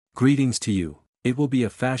Greetings to you. It will be a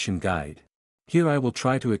fashion guide. Here I will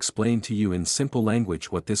try to explain to you in simple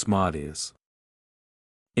language what this mod is.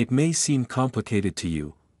 It may seem complicated to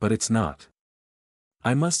you, but it's not.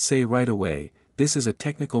 I must say right away, this is a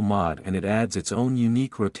technical mod and it adds its own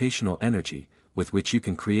unique rotational energy, with which you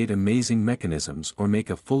can create amazing mechanisms or make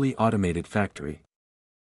a fully automated factory.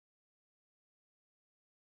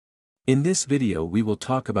 In this video we will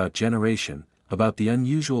talk about generation, about the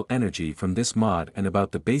unusual energy from this mod and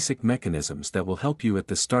about the basic mechanisms that will help you at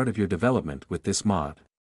the start of your development with this mod.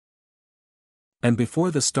 And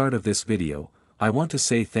before the start of this video, I want to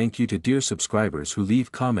say thank you to dear subscribers who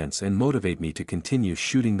leave comments and motivate me to continue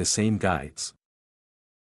shooting the same guides.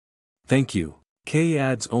 Thank you. K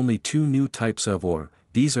adds only 2 new types of ore,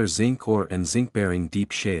 these are zinc ore and zinc-bearing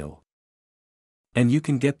deep shale. And you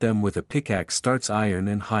can get them with a pickaxe starts iron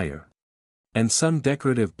and higher. And some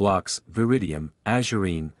decorative blocks, viridium,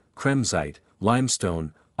 azurine, cremsite,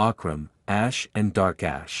 limestone, ochrum, ash and dark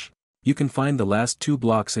ash. You can find the last 2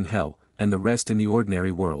 blocks in hell, and the rest in the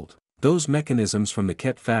ordinary world. Those mechanisms from the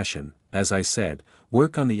Ket fashion, as I said,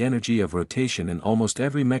 work on the energy of rotation and almost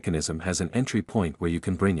every mechanism has an entry point where you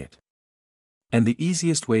can bring it. And the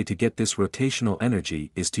easiest way to get this rotational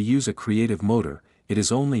energy is to use a creative motor, it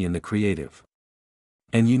is only in the creative.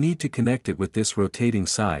 And you need to connect it with this rotating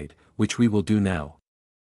side, which we will do now.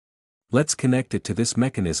 Let's connect it to this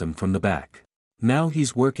mechanism from the back. Now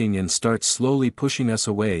he's working and starts slowly pushing us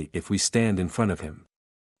away if we stand in front of him.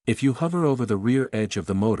 If you hover over the rear edge of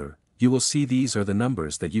the motor, you will see these are the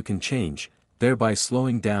numbers that you can change, thereby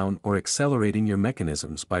slowing down or accelerating your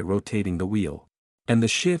mechanisms by rotating the wheel. And the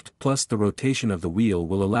shift plus the rotation of the wheel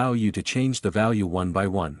will allow you to change the value one by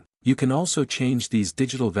one. You can also change these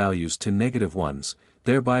digital values to negative ones,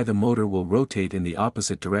 thereby the motor will rotate in the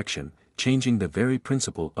opposite direction, changing the very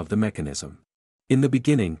principle of the mechanism. In the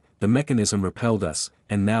beginning, the mechanism repelled us,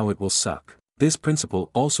 and now it will suck. This principle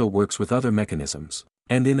also works with other mechanisms.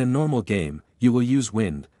 And in a normal game, you will use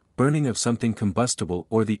wind, burning of something combustible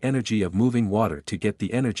or the energy of moving water to get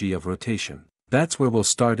the energy of rotation. That's where we'll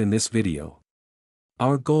start in this video.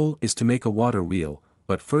 Our goal is to make a water wheel,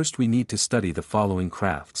 but first we need to study the following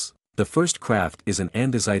crafts. The first craft is an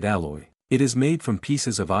andesite alloy. It is made from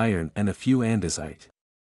pieces of iron and a few andesite.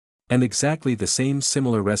 And exactly the same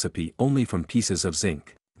similar recipe only from pieces of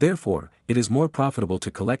zinc. Therefore, it is more profitable to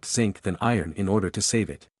collect zinc than iron in order to save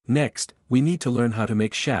it. Next, we need to learn how to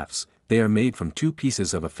make shafts. They are made from 2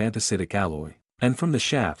 pieces of a fantasitic alloy. And from the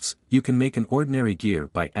shafts, you can make an ordinary gear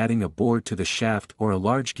by adding a board to the shaft or a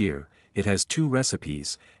large gear. It has 2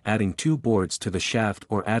 recipes, adding 2 boards to the shaft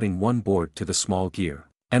or adding 1 board to the small gear.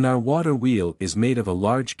 And our water wheel is made of a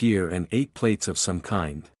large gear and 8 plates of some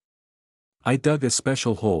kind. I dug a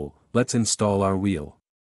special hole, let's install our wheel.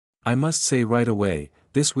 I must say right away,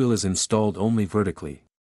 this wheel is installed only vertically.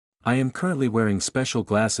 I am currently wearing special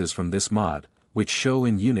glasses from this mod, which show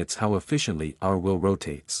in units how efficiently our wheel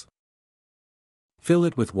rotates. Fill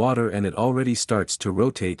it with water and it already starts to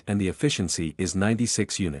rotate and the efficiency is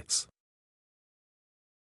 96 units.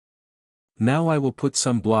 Now I will put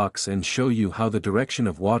some blocks and show you how the direction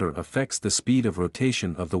of water affects the speed of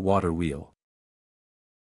rotation of the water wheel.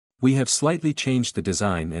 We have slightly changed the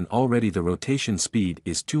design and already the rotation speed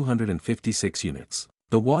is 256 units.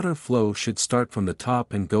 The water flow should start from the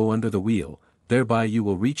top and go under the wheel, thereby you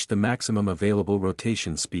will reach the maximum available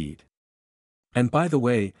rotation speed. And by the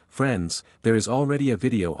way, friends, there is already a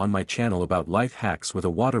video on my channel about life hacks with a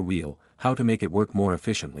water wheel, how to make it work more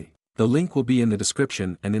efficiently. The link will be in the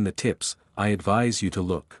description and in the tips, I advise you to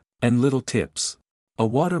look. And little tips. A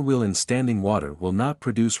water wheel in standing water will not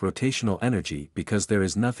produce rotational energy because there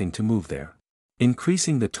is nothing to move there.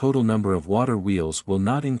 Increasing the total number of water wheels will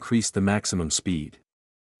not increase the maximum speed.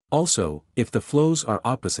 Also, if the flows are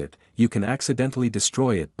opposite, you can accidentally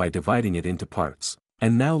destroy it by dividing it into parts.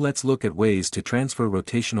 And now let's look at ways to transfer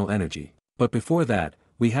rotational energy. But before that,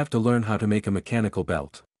 we have to learn how to make a mechanical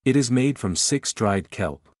belt. It is made from 6 dried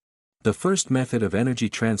kelp. The first method of energy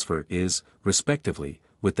transfer is, respectively,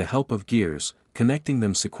 with the help of gears, connecting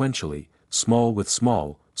them sequentially, small with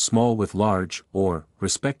small, small with large, or,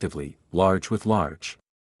 respectively, large with large.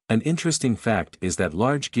 An interesting fact is that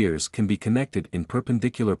large gears can be connected in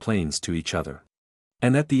perpendicular planes to each other.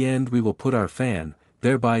 And at the end we will put our fan,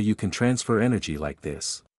 thereby you can transfer energy like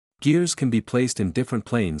this. Gears can be placed in different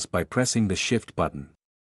planes by pressing the shift button.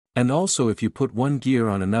 And also if you put one gear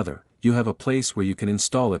on another, you have a place where you can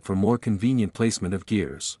install it for more convenient placement of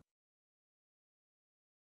gears.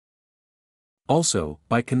 Also,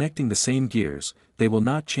 by connecting the same gears, they will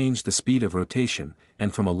not change the speed of rotation,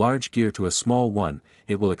 and from a large gear to a small one,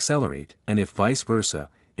 it will accelerate, and if vice versa,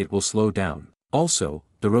 it will slow down. Also,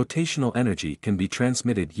 the rotational energy can be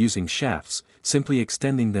transmitted using shafts, simply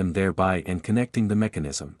extending them thereby and connecting the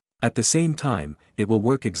mechanism. At the same time, it will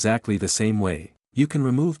work exactly the same way. You can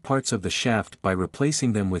remove parts of the shaft by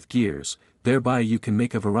replacing them with gears, thereby you can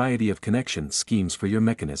make a variety of connection schemes for your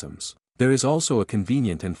mechanisms. There is also a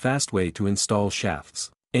convenient and fast way to install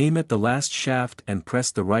shafts. Aim at the last shaft and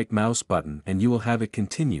press the right mouse button and you will have it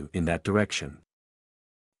continue in that direction.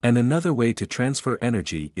 And another way to transfer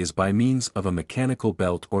energy is by means of a mechanical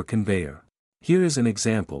belt or conveyor. Here is an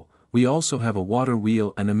example. We also have a water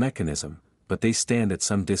wheel and a mechanism, but they stand at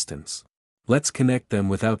some distance. Let's connect them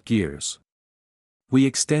without gears. We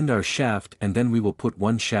extend our shaft and then we will put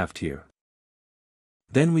one shaft here.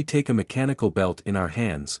 Then we take a mechanical belt in our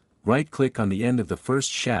hands, right-click on the end of the first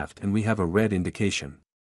shaft and we have a red indication.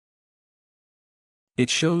 It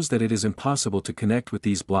shows that it is impossible to connect with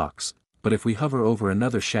these blocks, but if we hover over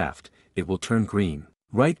another shaft, it will turn green.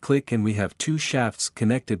 Right-click and we have two shafts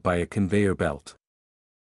connected by a conveyor belt.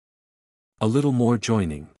 A little more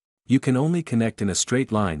joining. You can only connect in a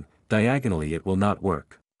straight line, diagonally it will not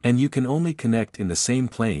work. And you can only connect in the same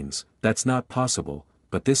planes, that's not possible,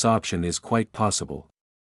 but this option is quite possible.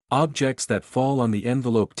 Objects that fall on the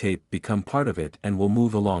envelope tape become part of it and will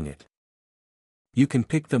move along it. You can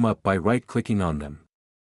pick them up by right-clicking on them.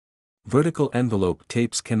 Vertical envelope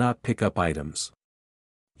tapes cannot pick up items.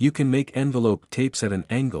 You can make envelope tapes at an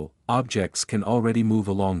angle, objects can already move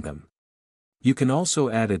along them. You can also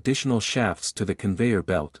add additional shafts to the conveyor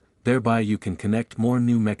belt, thereby you can connect more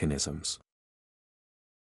new mechanisms.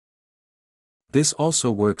 This also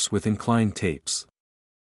works with inclined tapes.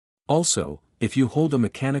 Also, if you hold a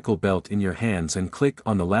mechanical belt in your hands and click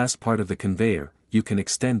on the last part of the conveyor, you can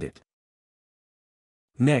extend it.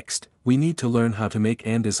 Next, we need to learn how to make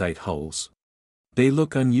andesite hulls. They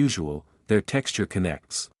look unusual, their texture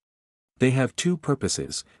connects. They have two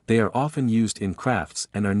purposes, they are often used in crafts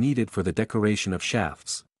and are needed for the decoration of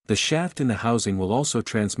shafts. The shaft in the housing will also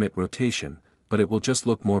transmit rotation, but it will just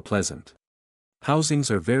look more pleasant.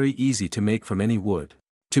 Housings are very easy to make from any wood.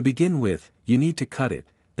 To begin with, you need to cut it,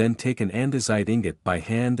 then take an andesite ingot by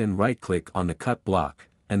hand and right-click on the cut block,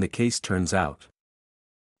 and the case turns out.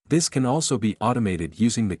 This can also be automated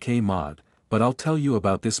using the K mod, but I'll tell you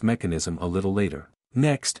about this mechanism a little later.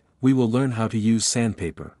 Next, we will learn how to use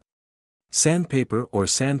sandpaper. Sandpaper or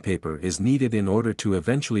sandpaper is needed in order to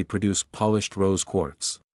eventually produce polished rose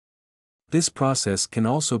quartz. This process can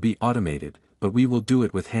also be automated, but we will do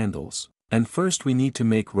it with handles. And first we need to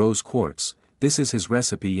make rose quartz. This is his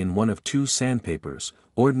recipe in one of two sandpapers,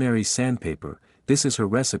 ordinary sandpaper, this is her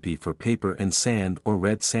recipe for paper and sand or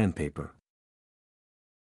red sandpaper.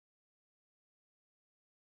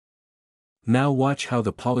 Now watch how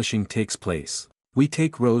the polishing takes place. We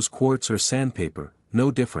take rose quartz or sandpaper, no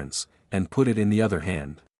difference, and put it in the other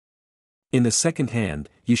hand. In the second hand,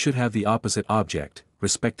 you should have the opposite object,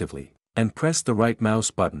 respectively, and press the right mouse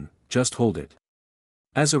button, just hold it.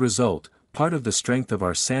 As a result, part of the strength of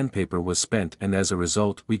our sandpaper was spent and as a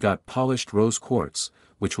result we got polished rose quartz,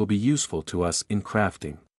 which will be useful to us in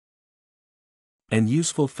crafting. And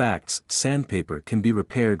useful facts, sandpaper can be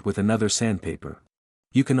repaired with another sandpaper.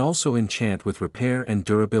 You can also enchant with repair and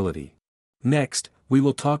durability. Next, we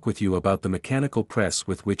will talk with you about the mechanical press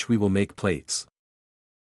with which we will make plates.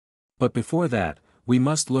 But before that, we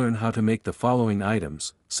must learn how to make the following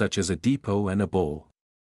items, such as a depot and a bowl.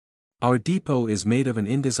 Our depot is made of an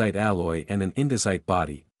andesite alloy and an andesite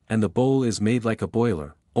body, and the bowl is made like a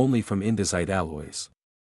boiler, only from andesite alloys.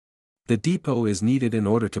 The depot is needed in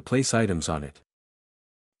order to place items on it.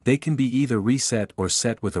 They can be either reset or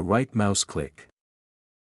set with a right mouse click.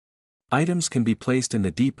 Items can be placed in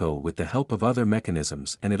the depot with the help of other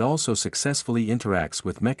mechanisms and it also successfully interacts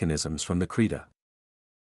with mechanisms from the Krita.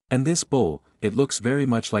 And this bowl, it looks very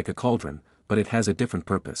much like a cauldron, but it has a different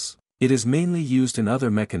purpose. It is mainly used in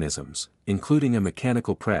other mechanisms, including a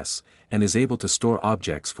mechanical press, and is able to store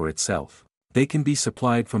objects for itself. They can be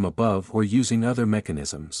supplied from above or using other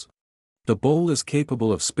mechanisms. The bowl is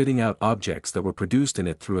capable of spitting out objects that were produced in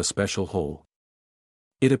it through a special hole.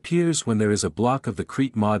 It appears when there is a block of the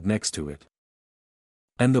Crete mod next to it.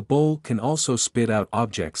 And the bowl can also spit out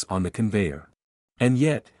objects on the conveyor. And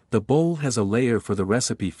yet, the bowl has a layer for the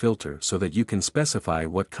recipe filter so that you can specify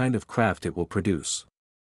what kind of craft it will produce.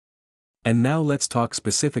 And now let's talk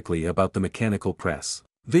specifically about the mechanical press.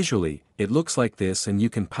 Visually, it looks like this and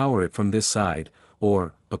you can power it from this side,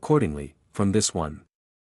 or, accordingly, from this one.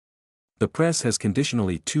 The press has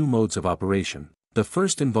conditionally two modes of operation. The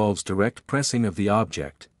first involves direct pressing of the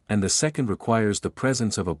object, and the second requires the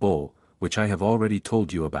presence of a bowl, which I have already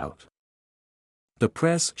told you about. The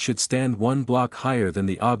press should stand one block higher than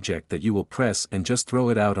the object that you will press and just throw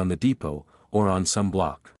it out on the depot, or on some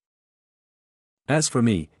block. As for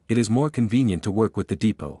me, it is more convenient to work with the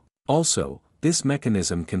depot. Also, this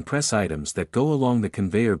mechanism can press items that go along the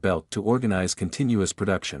conveyor belt to organize continuous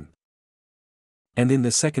production. And in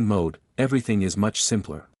the second mode, everything is much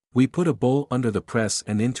simpler. We put a bowl under the press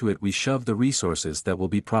and into it we shove the resources that will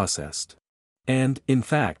be processed. And, in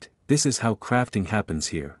fact, this is how crafting happens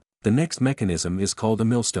here. The next mechanism is called a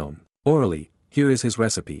millstone. Orally, here is his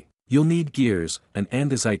recipe. You'll need gears, an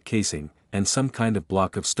andesite casing, and some kind of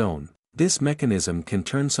block of stone. This mechanism can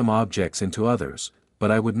turn some objects into others,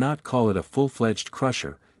 but I would not call it a full-fledged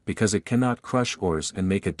crusher, because it cannot crush ores and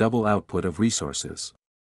make a double output of resources.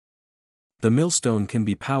 The millstone can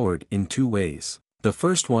be powered in two ways. The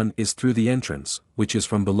first one is through the entrance, which is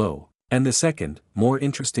from below, and the second, more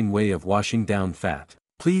interesting way of washing down fat.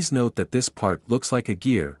 Please note that this part looks like a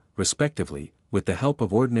gear, respectively. With the help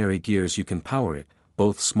of ordinary gears you can power it,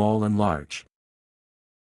 both small and large.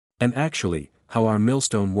 And actually, how our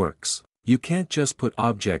millstone works. You can't just put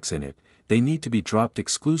objects in it, they need to be dropped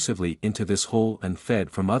exclusively into this hole and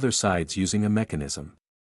fed from other sides using a mechanism.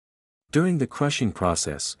 During the crushing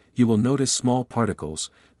process, you will notice small particles,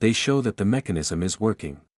 they show that the mechanism is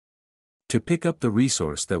working. To pick up the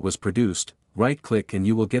resource that was produced, right-click and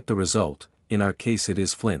you will get the result, in our case it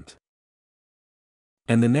is flint.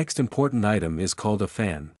 And the next important item is called a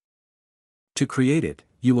fan. To create it,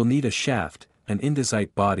 you will need a shaft, an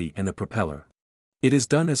andesite body and a propeller. It is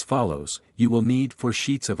done as follows: you will need 4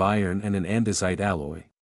 sheets of iron and an andesite alloy.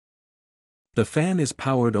 The fan is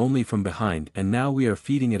powered only from behind and now we are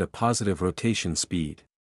feeding it a positive rotation speed.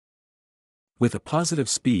 With a positive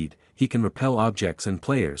speed, he can repel objects and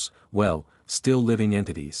players, well, still living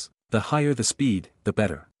entities. The higher the speed, the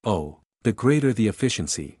better. Oh, the greater the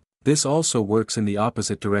efficiency. This also works in the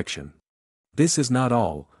opposite direction. This is not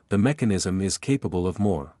all, the mechanism is capable of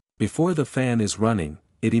more. Before the fan is running,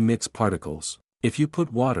 it emits particles. If you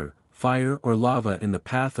put water, fire or lava in the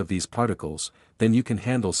path of these particles, then you can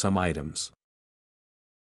handle some items.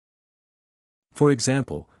 For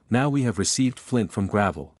example, now we have received flint from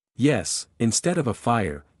gravel. Yes, instead of a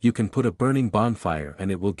fire, you can put a burning bonfire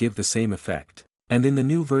and it will give the same effect. And in the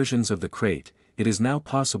new versions of the crate, it is now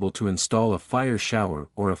possible to install a fire shower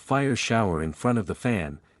or a fire shower in front of the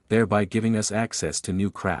fan, thereby giving us access to new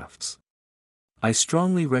crafts. I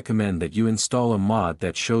strongly recommend that you install a mod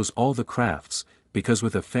that shows all the crafts, because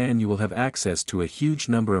with a fan you will have access to a huge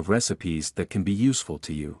number of recipes that can be useful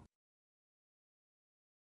to you.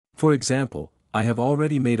 For example, I have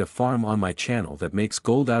already made a farm on my channel that makes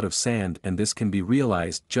gold out of sand, and this can be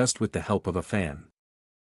realized just with the help of a fan.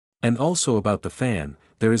 And also about the fan,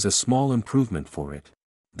 there is a small improvement for it.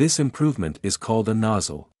 This improvement is called a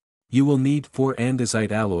nozzle. You will need 4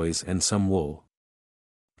 andesite alloys and some wool.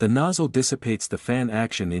 The nozzle dissipates the fan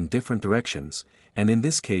action in different directions, and in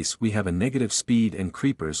this case we have a negative speed and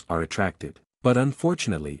creepers are attracted. But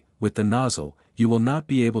unfortunately, with the nozzle, you will not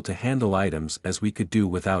be able to handle items as we could do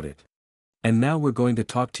without it. And now we're going to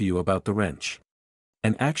talk to you about the wrench.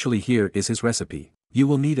 And actually here is his recipe. You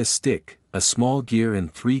will need a stick, a small gear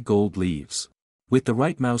and 3 gold leaves. With the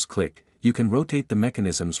right mouse click, you can rotate the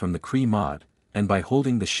mechanisms from the Cree mod, and by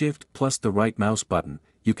holding the shift plus the right mouse button,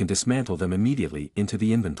 you can dismantle them immediately into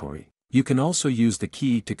the inventory. You can also use the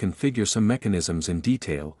key to configure some mechanisms in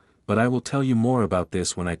detail, but I will tell you more about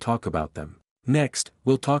this when I talk about them. Next,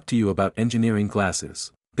 we'll talk to you about engineering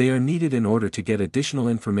glasses. They are needed in order to get additional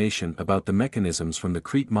information about the mechanisms from the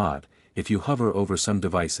Crete mod, if you hover over some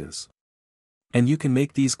devices. And you can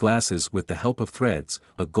make these glasses with the help of threads,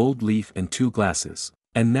 a gold leaf and 2 glasses.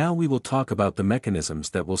 And now we will talk about the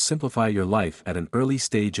mechanisms that will simplify your life at an early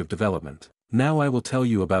stage of development. Now I will tell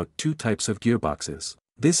you about 2 types of gearboxes.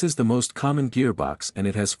 This is the most common gearbox and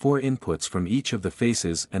it has 4 inputs from each of the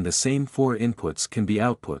faces, and the same 4 inputs can be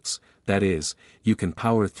outputs, that is, you can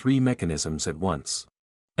power 3 mechanisms at once.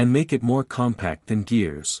 And make it more compact than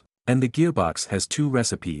gears. And the gearbox has 2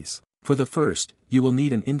 recipes. For the first, you will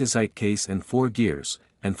need an andesite case and 4 gears,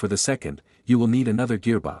 and for the second, you will need another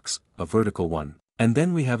gearbox, a vertical one. And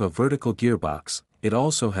then we have a vertical gearbox, it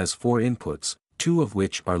also has 4 inputs, 2 of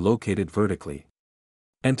which are located vertically.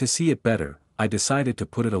 And to see it better, I decided to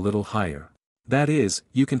put it a little higher. That is,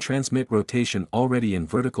 you can transmit rotation already in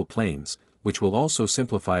vertical planes, which will also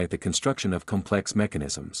simplify the construction of complex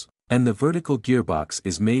mechanisms. And the vertical gearbox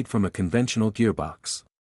is made from a conventional gearbox.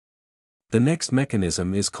 The next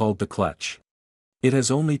mechanism is called the clutch. It has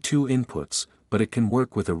only 2 inputs, but it can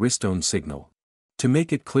work with a redstone signal. To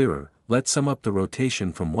make it clearer, let's sum up the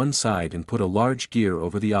rotation from one side and put a large gear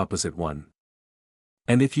over the opposite one.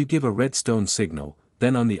 And if you give a redstone signal,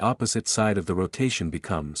 then on the opposite side of the rotation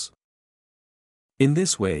becomes. In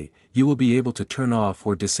this way, you will be able to turn off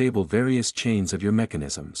or disable various chains of your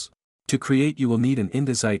mechanisms. To create you will need an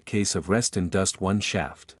andesite case of rest and dust 1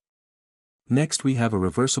 shaft. Next we have a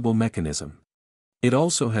reversible mechanism. It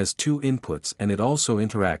also has 2 inputs and it also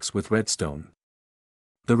interacts with redstone.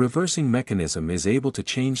 The reversing mechanism is able to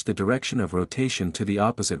change the direction of rotation to the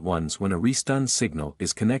opposite ones when a restun signal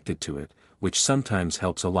is connected to it, which sometimes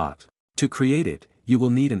helps a lot. To create it, you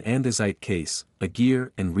will need an andesite case, a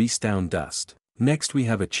gear and restun dust. Next we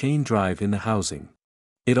have a chain drive in the housing.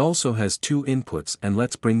 It also has 2 inputs and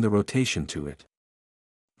let's bring the rotation to it.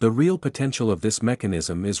 The real potential of this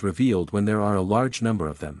mechanism is revealed when there are a large number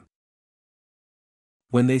of them.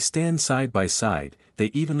 When they stand side by side, they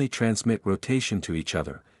evenly transmit rotation to each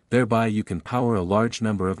other, thereby you can power a large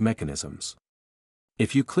number of mechanisms.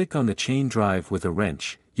 If you click on the chain drive with a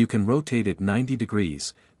wrench, you can rotate it 90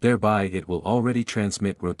 degrees, thereby it will already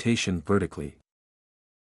transmit rotation vertically.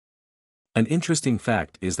 An interesting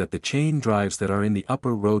fact is that the chain drives that are in the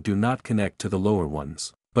upper row do not connect to the lower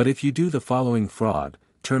ones. But if you do the following fraud,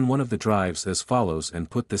 turn one of the drives as follows and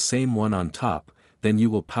put the same one on top, then you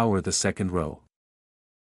will power the second row.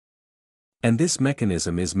 And this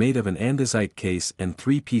mechanism is made of an andesite case and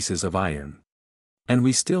 3 pieces of iron. And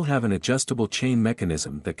we still have an adjustable chain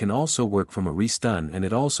mechanism that can also work from a restun and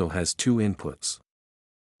it also has 2 inputs.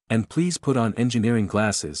 And please put on engineering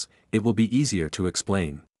glasses, it will be easier to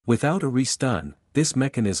explain. Without a restun, this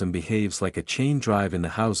mechanism behaves like a chain drive in the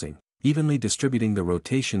housing, evenly distributing the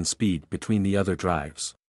rotation speed between the other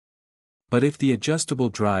drives. But if the adjustable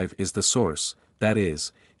drive is the source, that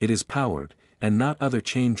is, it is powered, and not other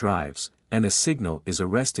chain drives, and a signal is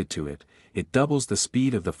arrested to it, it doubles the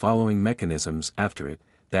speed of the following mechanisms after it,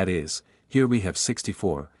 that is, here we have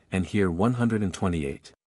 64, and here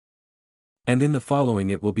 128. And in the following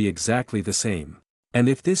it will be exactly the same. And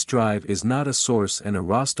if this drive is not a source and a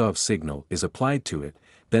Rostov signal is applied to it,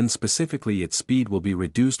 then specifically its speed will be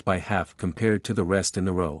reduced by half compared to the rest in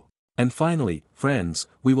the row. And finally, friends,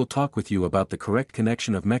 we will talk with you about the correct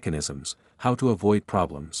connection of mechanisms, how to avoid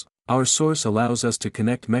problems. Our source allows us to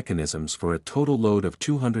connect mechanisms for a total load of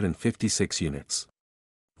 256 units.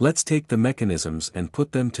 Let's take the mechanisms and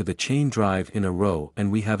put them to the chain drive in a row and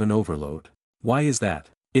we have an overload. Why is that?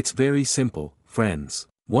 It's very simple, friends.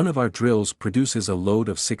 One of our drills produces a load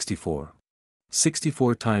of 64.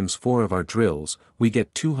 64 times 4 of our drills, we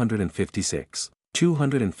get 256.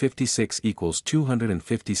 256 equals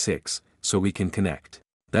 256, so we can connect.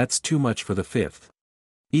 That's too much for the 5th.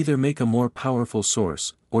 Either make a more powerful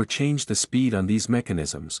source, or change the speed on these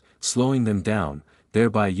mechanisms, slowing them down,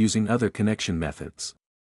 thereby using other connection methods.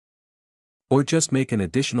 Or just make an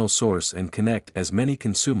additional source and connect as many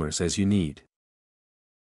consumers as you need.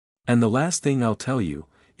 And the last thing I'll tell you,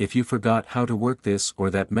 if you forgot how to work this or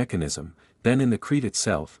that mechanism, then in the Crete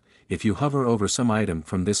itself, if you hover over some item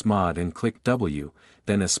from this mod and click W,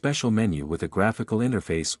 then a special menu with a graphical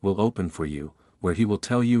interface will open for you, where he will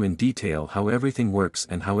tell you in detail how everything works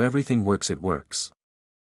and how everything works it works.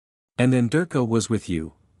 And then Durko was with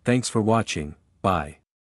you, thanks for watching, bye.